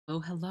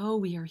Hello.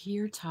 We are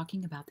here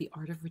talking about the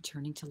art of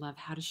returning to love,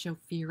 how to show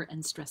fear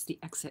and stress the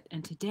exit.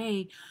 And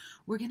today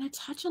we're going to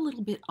touch a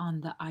little bit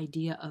on the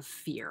idea of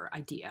fear.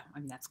 I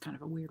mean, that's kind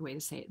of a weird way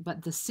to say it,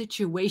 but the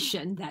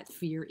situation that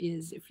fear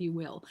is, if you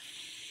will.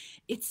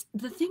 It's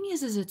the thing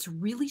is it's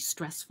really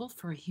stressful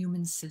for a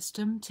human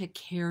system to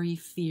carry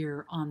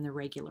fear on the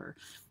regular.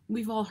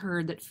 We've all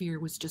heard that fear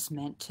was just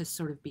meant to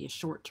sort of be a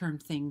short-term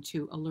thing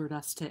to alert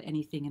us to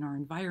anything in our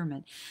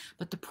environment.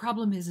 But the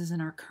problem is in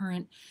our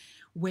current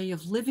way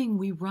of living,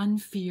 we run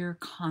fear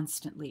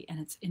constantly, and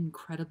it's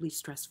incredibly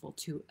stressful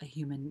to a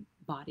human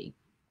body.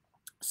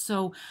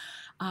 So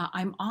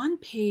I'm on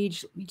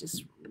page, let me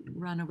just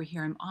run over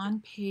here. I'm on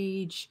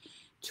page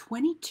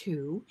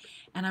 22,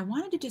 and I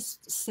wanted to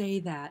just say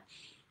that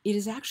it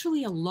is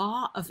actually a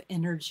law of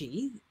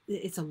energy.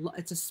 It's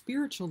a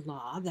spiritual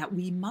law that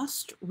we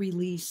must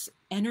release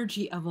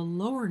energy of a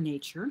lower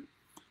nature.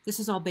 This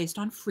is all based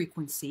on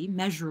frequency,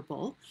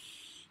 measurable,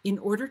 in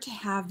order to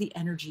have the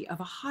energy of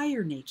a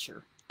higher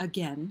nature,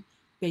 again,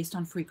 based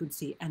on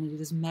frequency, and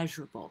it is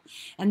measurable.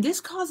 And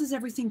this causes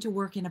everything to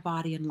work in a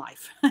body and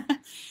life.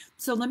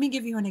 So let me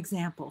give you an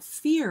example.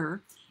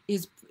 Fear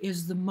is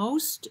the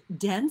most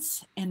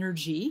dense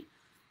energy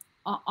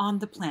on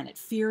the planet,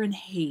 fear and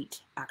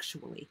hate,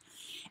 actually.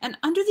 And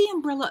under the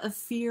umbrella of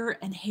fear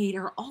and hate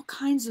are all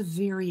kinds of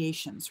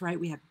variations, right?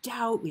 We have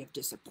doubt, we have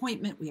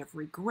disappointment, we have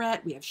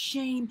regret, we have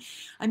shame.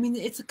 I mean,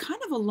 it's a kind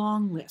of a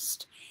long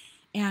list.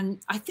 And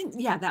I think,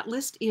 yeah, that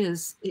list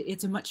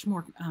it's a much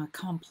more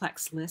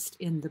complex list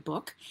in the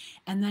book.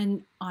 And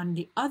then on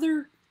the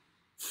other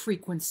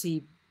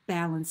frequency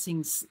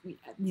balancing,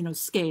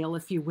 scale,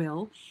 if you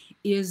will,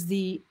 is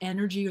the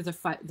energy or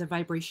the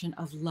vibration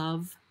of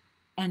love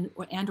and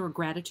or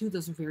gratitude.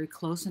 Those are very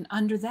close. And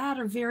under that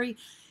are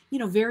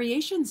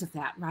variations of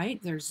that,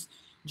 right? There's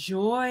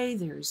joy,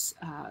 there's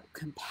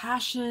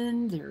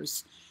compassion,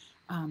 there's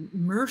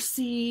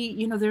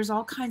mercy, there's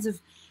all kinds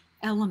of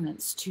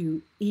elements to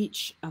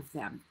each of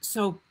them.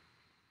 So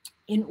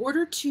in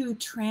order to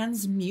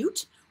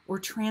transmute or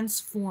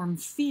transform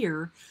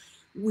fear,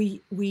 we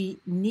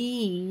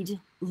need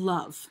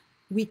love.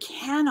 We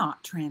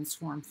cannot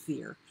transform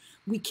fear.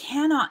 We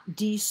cannot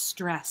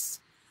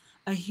de-stress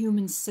a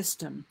human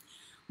system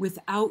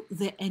without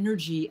the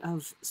energy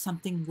of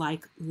something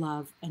like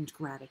love and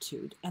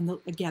gratitude. And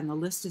again, the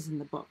list is in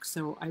the book.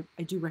 So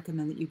I do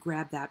recommend that you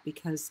grab that,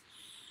 because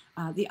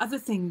the other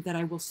thing that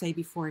I will say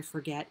before I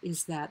forget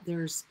is that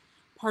there's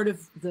part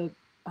of the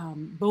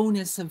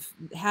bonus of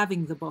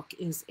having the book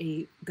is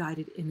a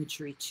guided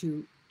imagery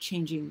to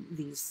changing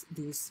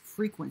these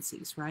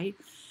frequencies, right?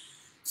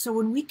 So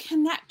when we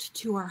connect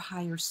to our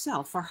higher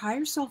self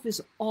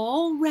is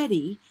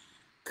already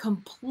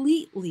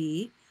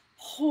completely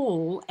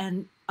whole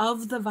and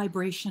of the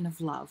vibration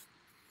of love.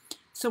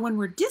 So when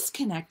we're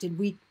disconnected,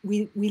 we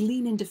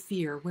lean into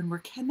fear. When we're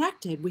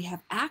connected, we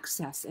have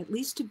access, at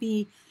least to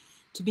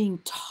being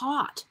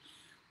taught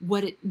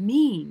what it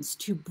means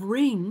to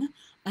bring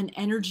an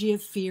energy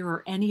of fear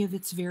or any of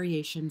its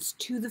variations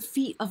to the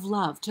feet of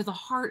love, to the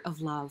heart of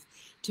love,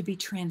 to be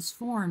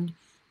transformed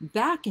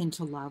back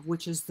into love,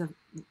 which is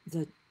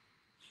the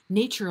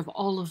nature of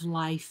all of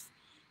life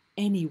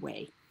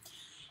anyway.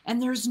 And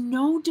there's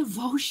no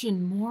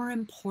devotion more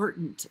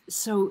important.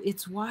 So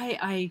it's why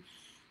I,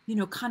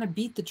 kind of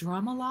beat the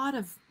drum a lot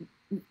of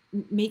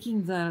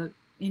making the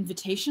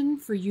invitation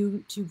for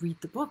you to read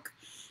the book,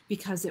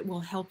 because it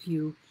will help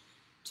you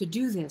to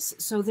do this.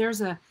 So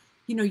there's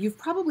you've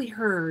probably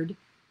heard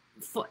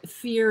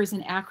fear is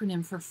an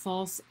acronym for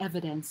false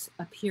evidence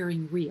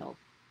appearing real.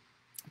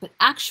 But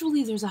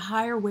actually there's a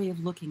higher way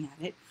of looking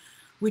at it,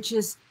 which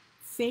is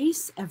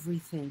face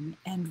everything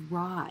and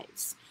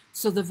rise.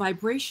 So the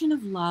vibration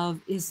of love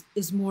is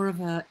more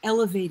of a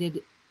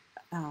elevated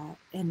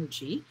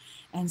energy.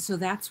 And so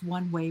that's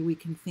one way we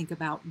can think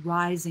about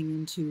rising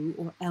into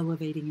or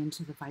elevating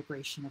into the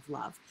vibration of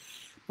love.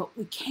 But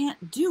we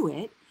can't do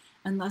it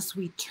unless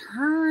we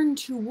turn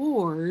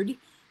toward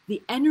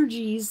the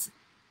energies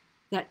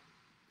that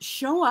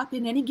show up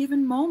in any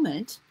given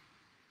moment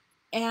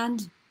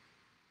and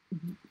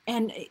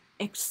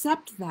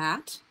accept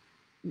that,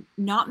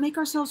 not make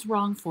ourselves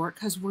wrong for it,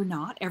 because we're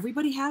not.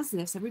 Everybody has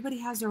this. Everybody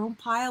has their own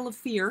pile of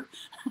fear.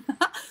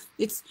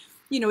 It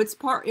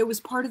was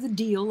part of the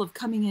deal of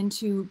coming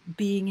into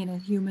being in a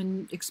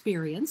human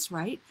experience,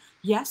 right?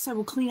 Yes, I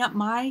will clean up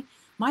my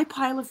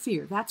pile of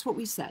fear. That's what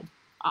we said.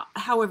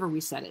 However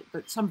we said it,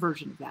 but some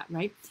version of that,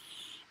 right?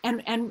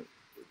 And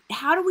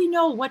how do we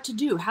know what to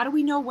do? How do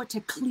we know what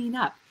to clean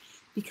up?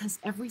 Because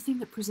everything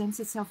that presents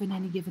itself in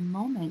any given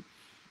moment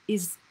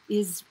is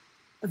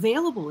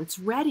available. It's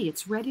ready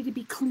to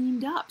be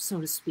cleaned up,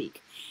 so to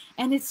speak.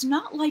 And it's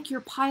not like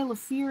your pile of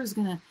fear is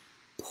going to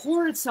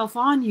pour itself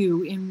on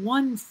you in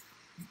one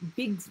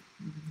big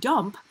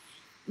dump,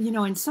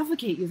 and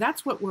suffocate you.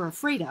 That's what we're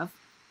afraid of.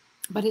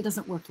 But it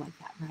doesn't work like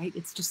that, right?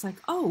 It's just like,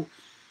 oh,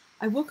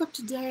 I woke up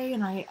today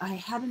and I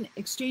had an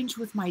exchange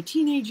with my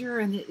teenager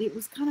and it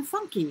was kind of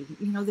funky.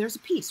 There's a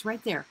piece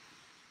right there.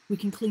 We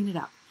can clean it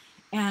up.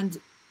 And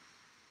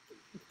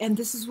and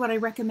this is what I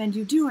recommend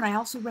you do. And I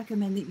also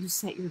recommend that you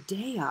set your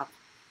day up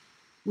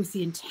with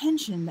the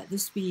intention that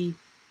this be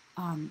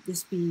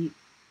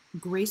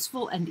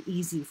graceful and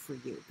easy for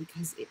you,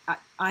 because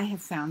I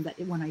have found that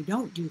when I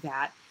don't do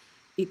that,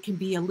 it can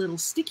be a little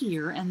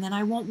stickier, and then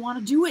I won't want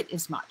to do it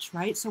as much,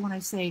 right? So when I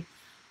say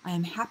I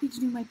am happy to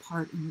do my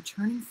part in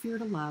returning fear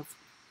to love,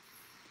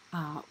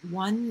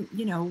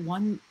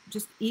 one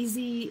just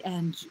easy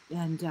and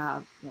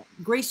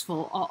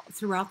graceful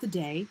throughout the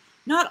day.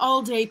 Not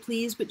all day,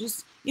 please, but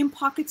just in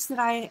pockets that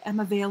I am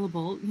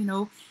available.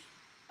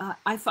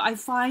 I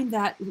find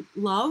that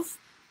love,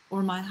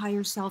 or my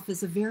higher self,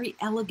 is a very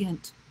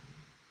elegant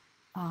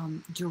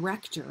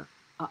director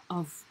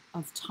of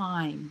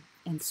time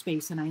and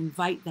space, and I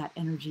invite that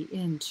energy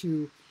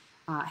into,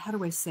 how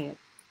do I say it,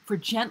 for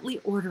gently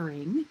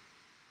ordering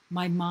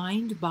my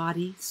mind,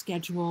 body,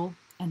 schedule,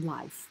 and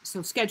life.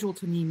 So schedule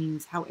to me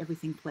means how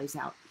everything plays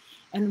out.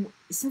 And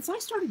since I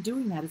started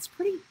doing that, it's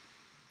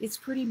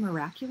pretty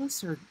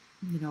miraculous, or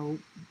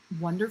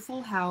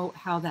wonderful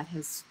how that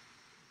has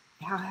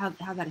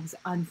how that has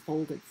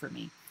unfolded for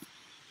me.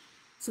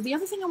 So the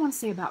other thing I want to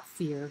say about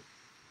fear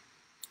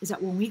is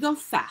that when we go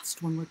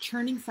fast, when we're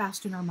churning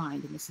fast in our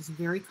mind, and this is a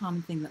very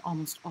common thing that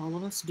almost all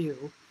of us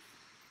do,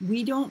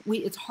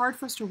 it's hard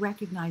for us to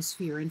recognize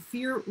fear, and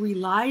fear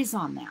relies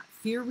on that.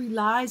 Fear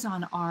relies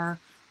on our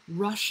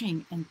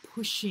rushing and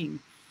pushing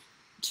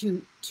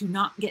to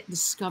not get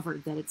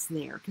discovered that it's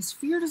there, because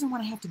fear doesn't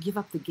want to have to give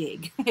up the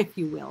gig, if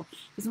you will.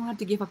 It doesn't want to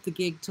have to give up the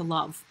gig to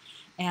love.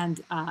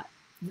 And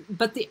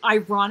but the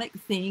ironic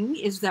thing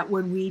is that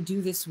when we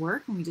do this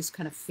work and we just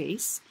kind of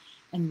face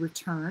and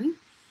return,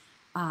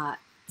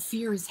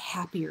 fear is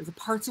happier. The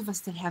parts of us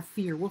that have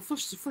fear, well,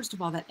 first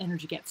of all, that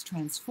energy gets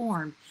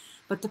transformed.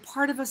 But the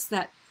part of us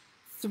that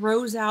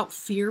throws out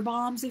fear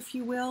bombs, if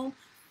you will,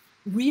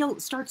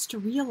 starts to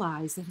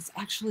realize that it's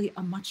actually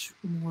a much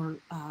more,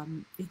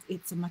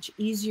 it's a much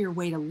easier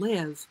way to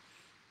live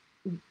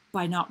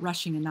by not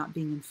rushing and not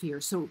being in fear.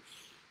 So,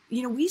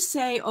 we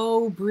say,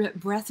 oh,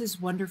 breath is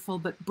wonderful,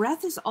 but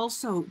breath is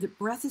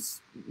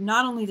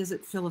not only does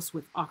it fill us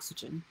with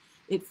oxygen,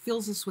 it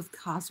fills us with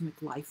cosmic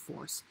life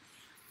force.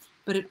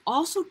 But it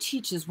also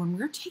teaches, when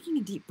we're taking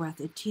a deep breath,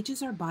 it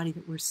teaches our body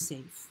that we're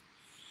safe.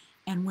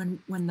 And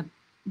when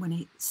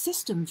a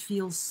system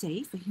feels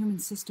safe, a human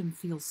system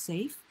feels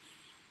safe,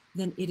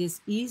 then it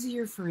is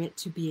easier for it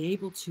to be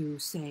able to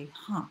say,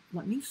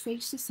 let me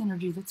face this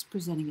energy that's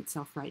presenting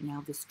itself right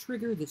now, this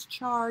trigger, this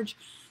charge,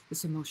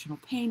 this emotional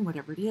pain,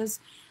 whatever it is.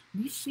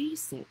 Let me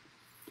face it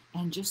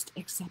and just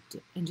accept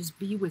it and just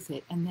be with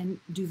it, and then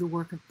do the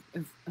work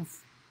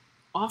of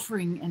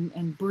offering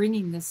and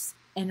bringing this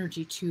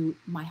energy to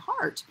my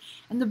heart.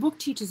 And the book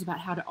teaches about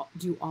how to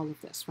do all of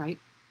this, right?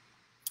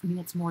 I mean,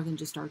 it's more than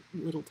just our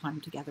little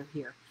time together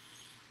here.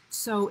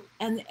 So,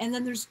 and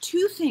then there's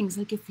two things,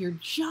 like if you're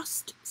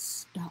just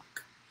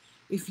stuck,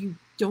 if you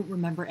don't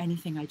remember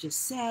anything I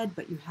just said,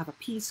 but you have a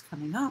piece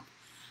coming up,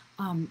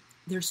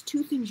 there's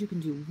two things you can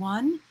do.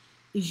 One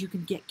is you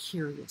can get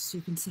curious.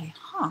 You can say,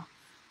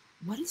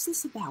 what is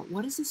this about?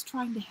 What is this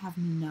trying to have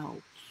me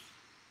know?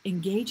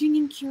 Engaging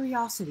in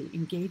curiosity,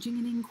 engaging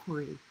in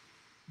inquiry,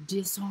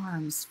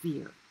 disarms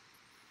fear.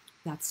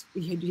 That's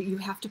you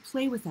have to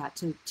play with that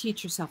to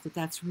teach yourself that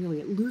that's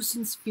really, it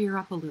loosens fear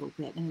up a little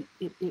bit, and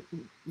it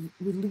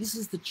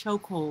releases the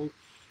chokehold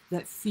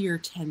that fear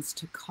tends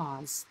to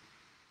cause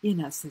in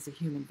us as a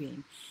human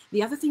being.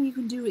 The other thing you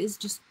can do is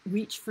just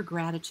reach for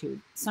gratitude.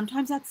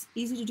 Sometimes that's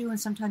easy to do, and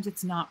sometimes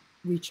it's not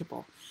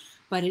reachable,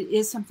 but it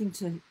is something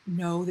to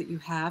know that you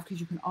have, because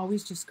you can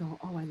always just go,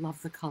 oh, I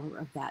love the color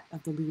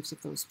of the leaves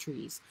of those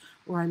trees,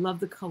 or I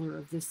love the color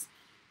of this,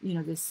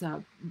 this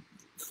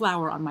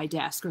flower on my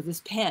desk, or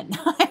this pen.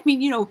 I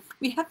mean,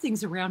 we have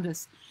things around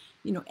us,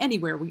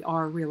 anywhere we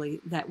are, really,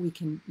 that we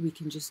can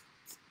just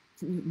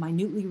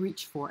minutely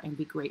reach for and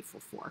be grateful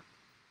for.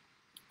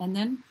 And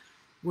then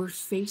we're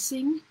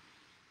facing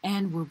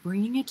and we're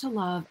bringing it to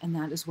love, and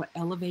that is what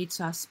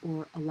elevates us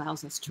or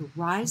allows us to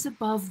rise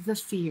above the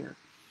fear.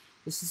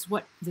 This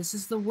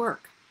is the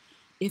work.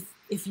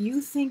 If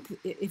you think,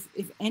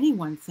 if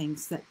anyone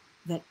thinks that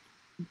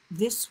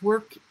this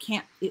work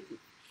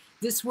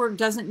this work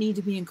doesn't need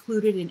to be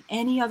included in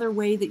any other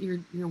way that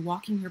you're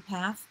walking your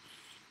path,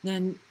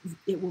 then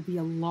it will be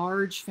a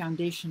large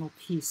foundational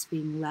piece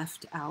being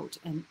left out,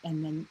 and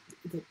then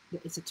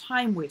it's a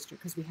time waster,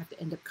 because we have to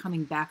end up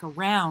coming back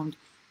around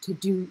to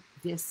do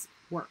this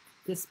work,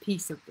 this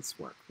piece of this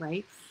work,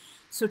 right?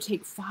 So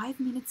take 5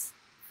 to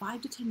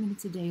 10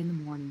 minutes a day in the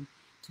morning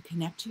to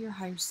connect to your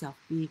higher self.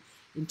 Be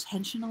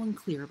intentional and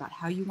clear about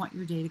how you want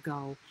your day to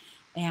go,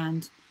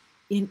 and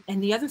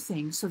the other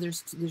thing, so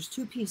there's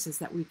two pieces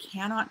that we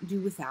cannot do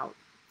without.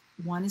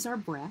 One is our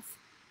breath,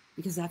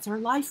 because that's our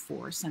life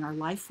force, and our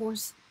life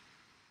force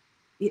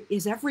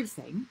is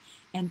everything.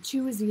 And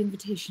two is the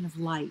invitation of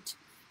light,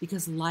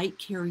 because light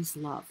carries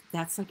love.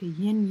 That's like a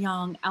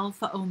yin-yang,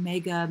 alpha,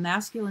 omega,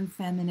 masculine,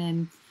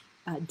 feminine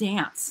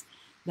dance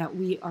that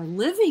we are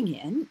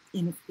living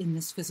in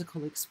this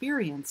physical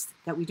experience,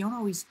 that we don't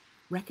always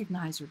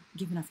recognize or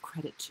give enough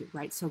credit to,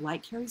 right? So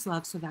like carries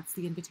love, so that's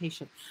the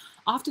invitation.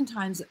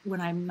 Oftentimes when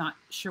I'm not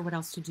sure what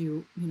else to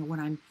do, when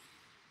I'm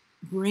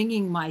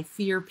bringing my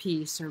fear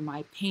piece or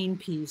my pain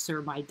piece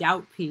or my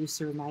doubt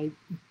piece or my,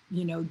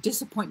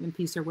 disappointment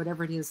piece or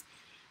whatever it is,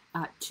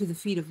 to the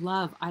feet of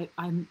love,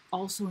 I'm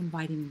also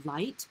inviting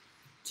light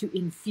to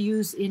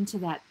infuse into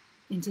that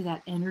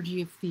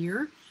energy of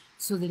fear,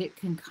 so that it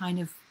can kind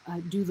of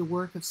do the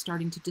work of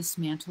starting to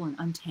dismantle and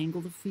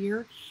untangle the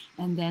fear,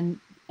 and then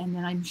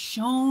I'm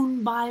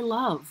shown by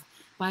love,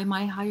 by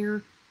my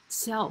higher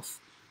self,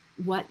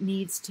 what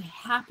needs to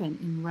happen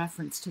in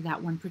reference to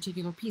that one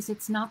particular piece.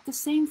 It's not the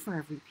same for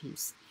every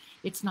piece.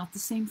 It's not the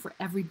same for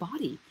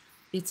everybody.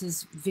 It's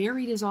as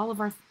varied as all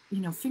of our,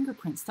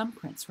 fingerprints,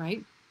 thumbprints,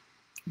 right?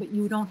 But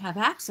you don't have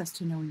access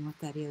to knowing what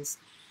that is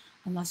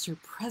unless you're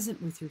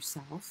present with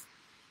yourself.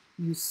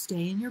 You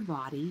stay in your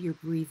body, you're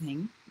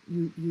breathing.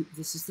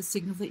 This is the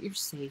signal that you're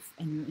safe,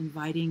 and you're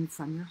inviting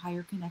from your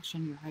higher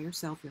connection, your higher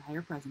self, your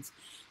higher presence.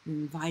 You're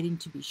inviting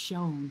to be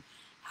shown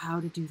how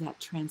to do that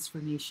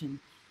transformation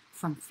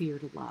from fear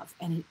to love.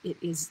 And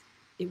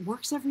it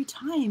works every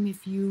time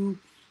if you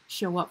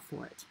show up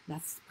for it.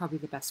 That's probably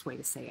the best way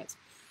to say it.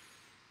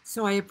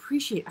 So I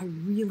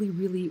really,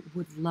 really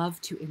would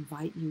love to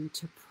invite you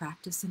to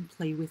practice and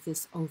play with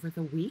this over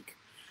the week,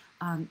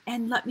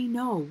 and let me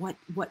know what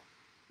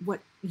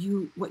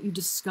you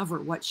discover,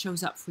 what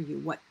shows up for you,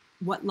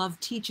 what love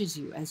teaches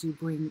you as you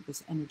bring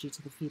this energy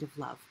to the feet of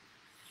love.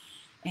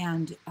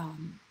 And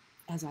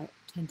as I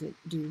tend to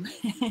do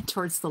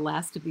towards the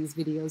last of these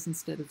videos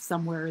instead of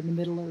somewhere in the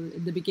middle or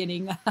in the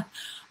beginning,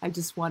 I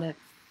just want to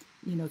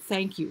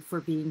thank you for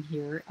being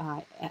here,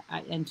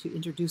 and to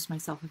introduce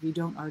myself. If you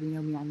don't already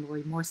know me, I'm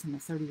Laurie Morse. I'm a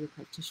 30-year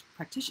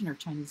practitioner of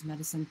Chinese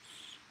medicine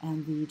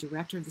and the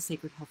director of the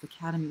Sacred Health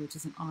Academy, which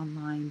is an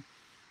online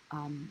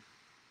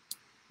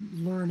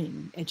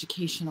learning,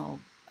 educational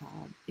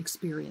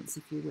experience,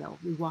 if you will.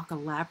 We walk a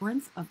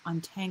labyrinth of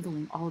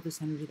untangling all of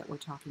this energy that we're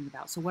talking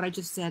about. So what I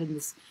just said in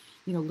this,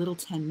 little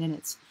 10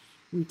 minutes,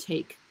 we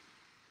take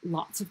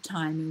lots of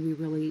time, and we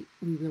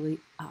really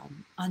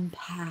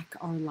unpack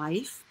our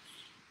life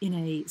in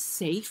a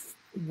safe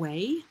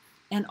way,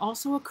 and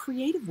also a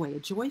creative way, a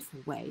joyful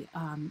way,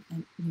 and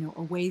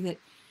a way that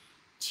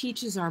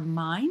teaches our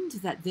mind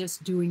that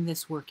doing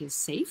this work is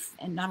safe,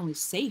 and not only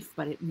safe,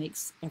 but it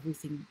makes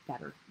everything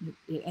better,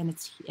 and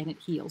it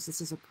heals.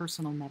 This is a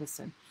personal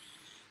medicine.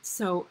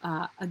 So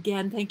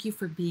again, thank you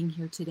for being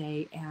here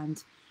today.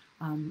 And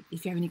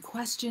if you have any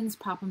questions,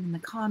 pop them in the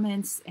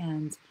comments,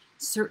 and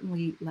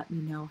certainly let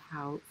me know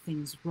how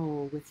things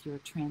roll with your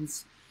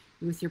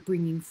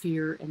bringing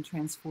fear and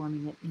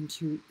transforming it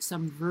into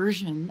some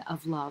version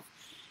of love.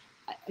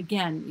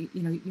 Again,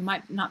 you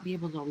might not be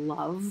able to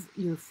love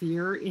your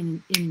fear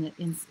in the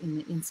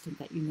instant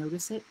that you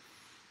notice it,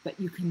 but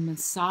you can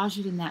massage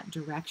it in that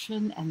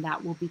direction, and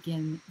that will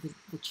begin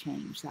the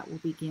change. That will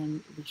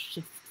begin the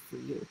shift for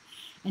you.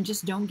 And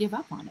just don't give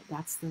up on it.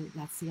 That's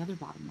the other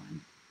bottom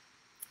line.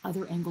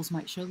 Other angles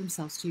might show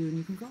themselves to you, and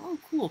you can go, oh,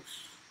 cool.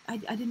 I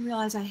didn't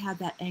realize I had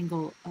that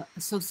angle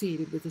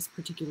associated with this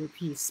particular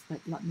piece, but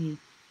let me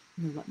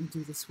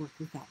do this work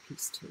with that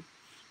piece too.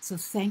 So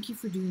thank you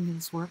for doing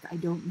this work. I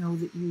don't know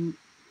that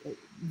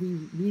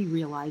we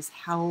realize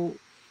how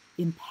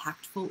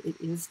impactful it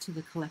is to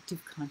the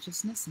collective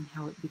consciousness, and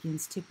how it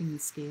begins tipping the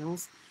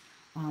scales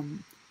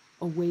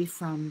away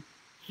from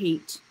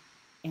hate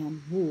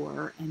and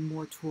war and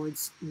more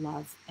towards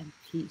love and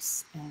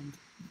peace. And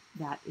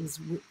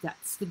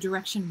that's the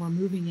direction we're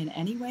moving in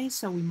anyway,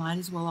 so we might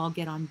as well all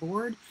get on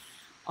board,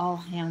 all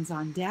hands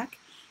on deck,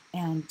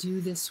 and do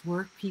this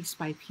work piece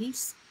by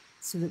piece,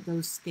 so that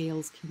those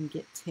scales can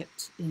get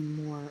tipped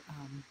in more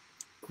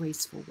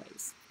graceful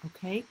ways.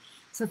 Okay,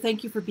 so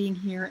thank you for being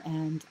here,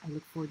 and I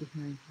look forward to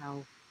hearing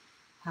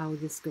how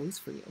this goes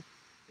for you.